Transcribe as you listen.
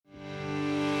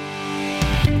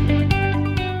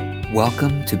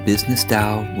Welcome to Business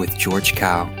Tao with George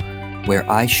Kao, where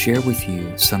I share with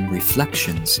you some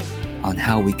reflections on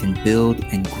how we can build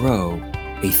and grow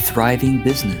a thriving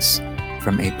business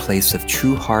from a place of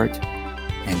true heart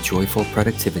and joyful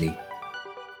productivity.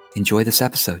 Enjoy this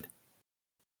episode.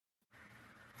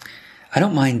 I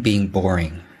don't mind being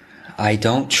boring. I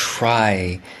don't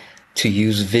try to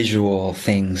use visual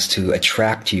things to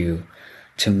attract you,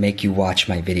 to make you watch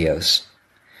my videos.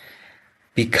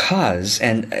 Because,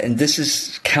 and this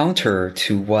is counter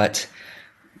to what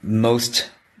most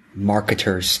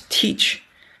marketers teach.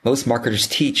 Most marketers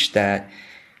teach that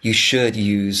you should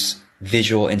use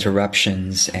visual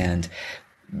interruptions and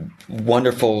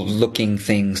wonderful looking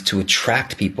things to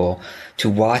attract people to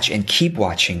watch and keep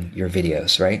watching your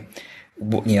videos, right?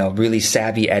 You know, really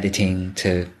savvy editing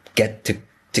to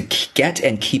get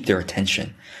and keep their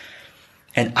attention.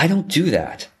 And I don't do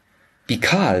that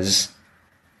because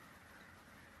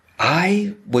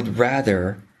I would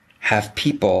rather have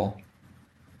people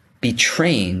be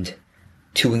trained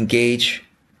to engage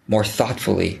more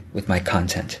thoughtfully with my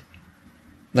content.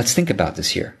 Let's think about this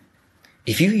here.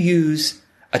 If you use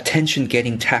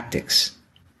attention-getting tactics,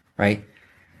 right?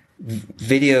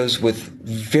 Videos with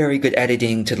very good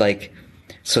editing to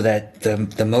so that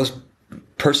the most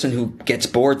person who gets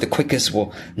bored the quickest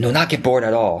will not get bored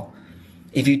at all.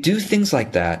 If you do things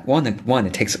like that, one,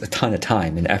 it takes a ton of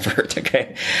time and effort,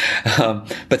 okay?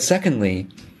 But secondly,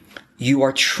 you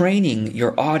are training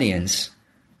your audience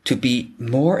to be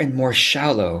more and more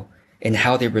shallow in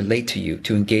how they relate to you,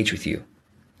 to engage with you.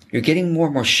 You're getting more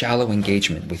and more shallow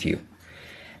engagement with you.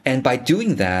 And by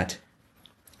doing that,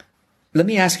 let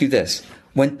me ask you this.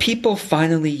 When people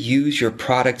finally use your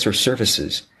products or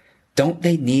services, don't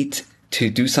they need to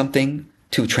do something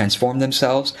to transform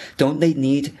themselves? Don't they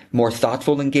need more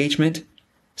thoughtful engagement?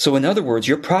 So in other words,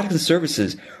 your products and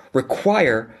services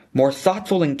require more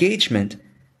thoughtful engagement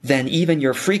than even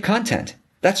your free content.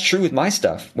 That's true with my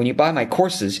stuff. When you buy my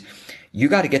courses, you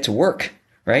got to get to work,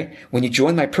 right? When you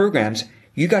join my programs,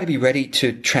 you got to be ready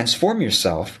to transform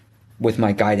yourself with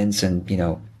my guidance and,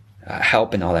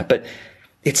 help and all that. But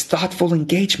it's thoughtful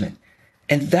engagement.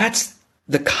 And that's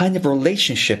the kind of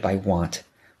relationship I want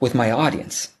with my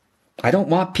audience. I don't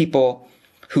want people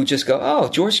who just go, oh,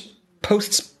 George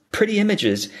posts pretty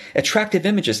images, attractive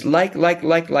images, like.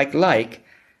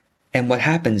 And what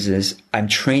happens is I'm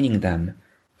training them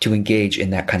to engage in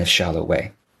that kind of shallow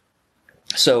way.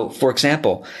 So, for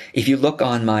example, if you look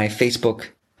on my Facebook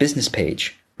business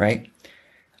page, right,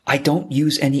 I don't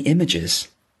use any images.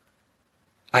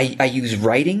 I use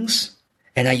writings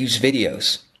and I use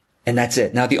videos. And that's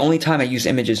it. Now, the only time I use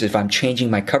images is if I'm changing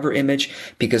my cover image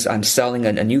because I'm selling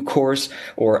a new course,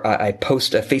 or I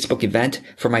post a Facebook event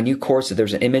for my new course, if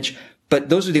there's an image. But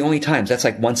those are the only times. That's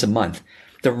like once a month.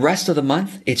 The rest of the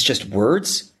month, it's just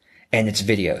words and it's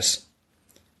videos.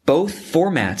 Both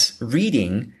formats,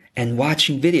 reading and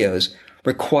watching videos,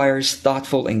 requires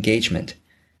thoughtful engagement.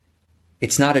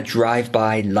 It's not a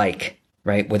drive-by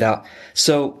right?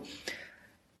 So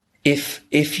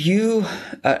if you,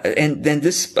 and then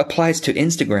this applies to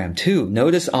Instagram too.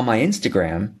 Notice on my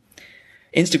Instagram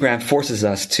forces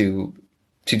us to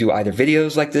do either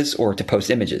videos like this or to post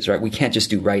images, right? We can't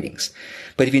just do writings.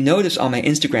 But if you notice on my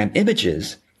Instagram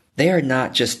images, they are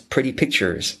not just pretty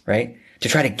pictures, right? To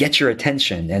try to get your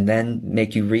attention and then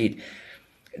make you read.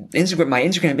 My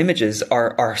Instagram images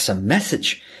are some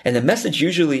message. And the message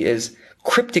usually is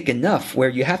cryptic enough where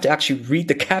you have to actually read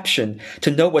the caption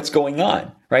to know what's going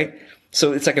on, right?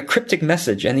 So it's like a cryptic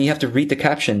message, and then you have to read the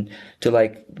caption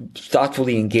to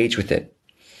thoughtfully engage with it.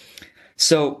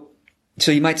 So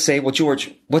you might say, well,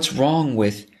 George, what's wrong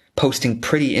with posting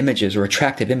pretty images or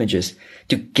attractive images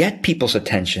to get people's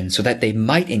attention so that they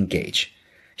might engage?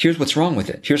 Here's what's wrong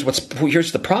with it. Here's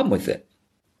the problem with it.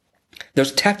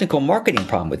 There's a technical marketing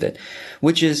problem with it,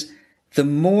 which is the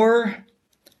more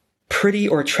pretty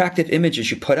or attractive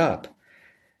images you put up,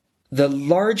 the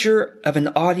larger of an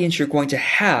audience you're going to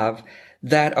have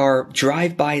that are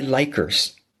drive-by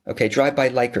likers. Okay, drive-by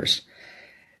likers.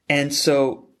 And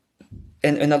so,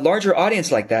 and a larger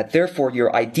audience like that, therefore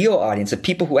your ideal audience, the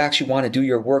people who actually want to do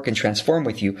your work and transform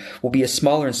with you, will be a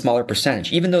smaller and smaller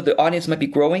percentage. Even though the audience might be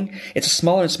growing, it's a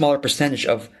smaller and smaller percentage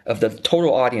of the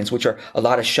total audience, which are a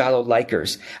lot of shallow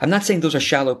likers. I'm not saying those are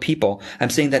shallow people.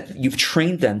 I'm saying that you've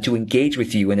trained them to engage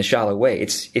with you in a shallow way.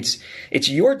 It's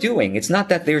your doing. It's not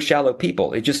that they're shallow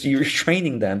people. It's just you're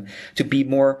training them to be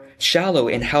more shallow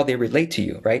in how they relate to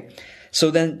you, right? So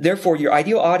then, therefore, your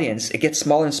ideal audience, it gets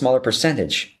smaller and smaller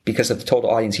percentage because of the total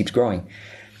audience keeps growing.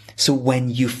 So when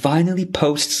you finally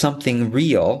post something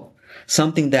real,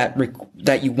 something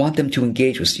that you want them to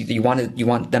engage with, you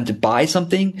want them to buy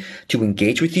something to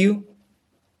engage with you,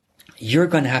 you're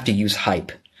going to have to use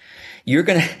hype. You're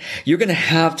going to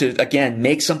have to, again,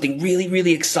 make something really,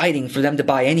 really exciting for them to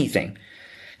buy anything.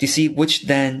 Do you see? Which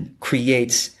then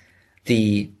creates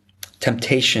the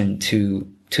temptation to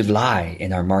lie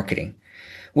in our marketing.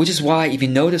 Which is why, if you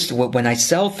notice, when I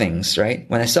sell things, right?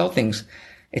 When I sell things,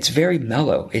 it's very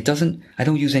mellow. I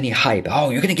don't use any hype. Oh,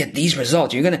 you're going to get these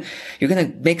results. You're going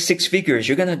to make 6 figures.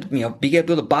 You're going to, be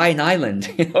able to buy an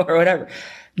island, or whatever.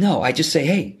 No, I just say,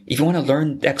 hey, if you want to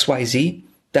learn XYZ,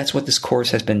 that's what this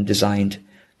course has been designed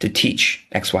to teach,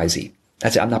 XYZ.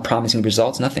 That's it. I'm not promising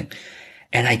results, nothing.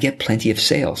 And I get plenty of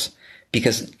sales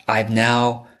because I've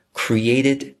now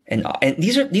created, and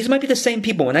these might be the same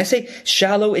people. When I say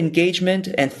shallow engagement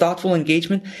and thoughtful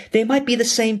engagement, they might be the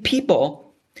same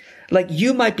people. Like,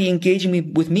 you might be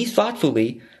engaging with me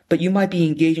thoughtfully, but you might be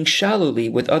engaging shallowly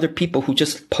with other people who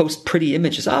just post pretty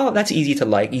images. Oh, that's easy to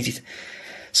like,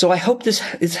 So I hope this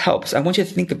helps. I want you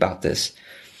to think about this.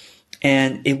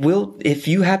 And it will, if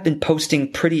you have been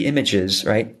posting pretty images,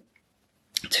 right,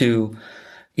 to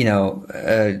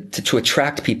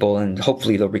attract people, and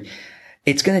hopefully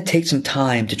it's going to take some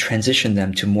time to transition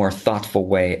them to a more thoughtful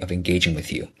way of engaging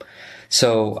with you.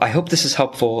 So I hope this is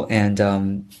helpful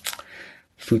and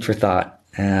food for thought.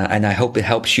 And I hope it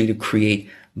helps you to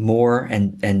create more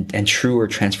and truer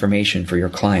transformation for your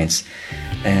clients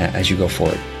as you go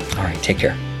forward. All right, take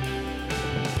care.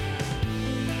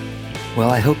 Well,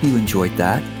 I hope you enjoyed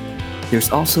that.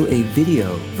 There's also a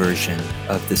video version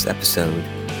of this episode,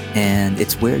 and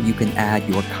it's where you can add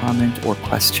your comment or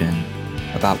question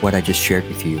about what I just shared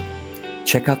with you.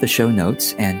 Check out the show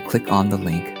notes and click on the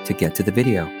link to get to the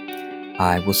video.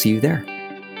 I will see you there.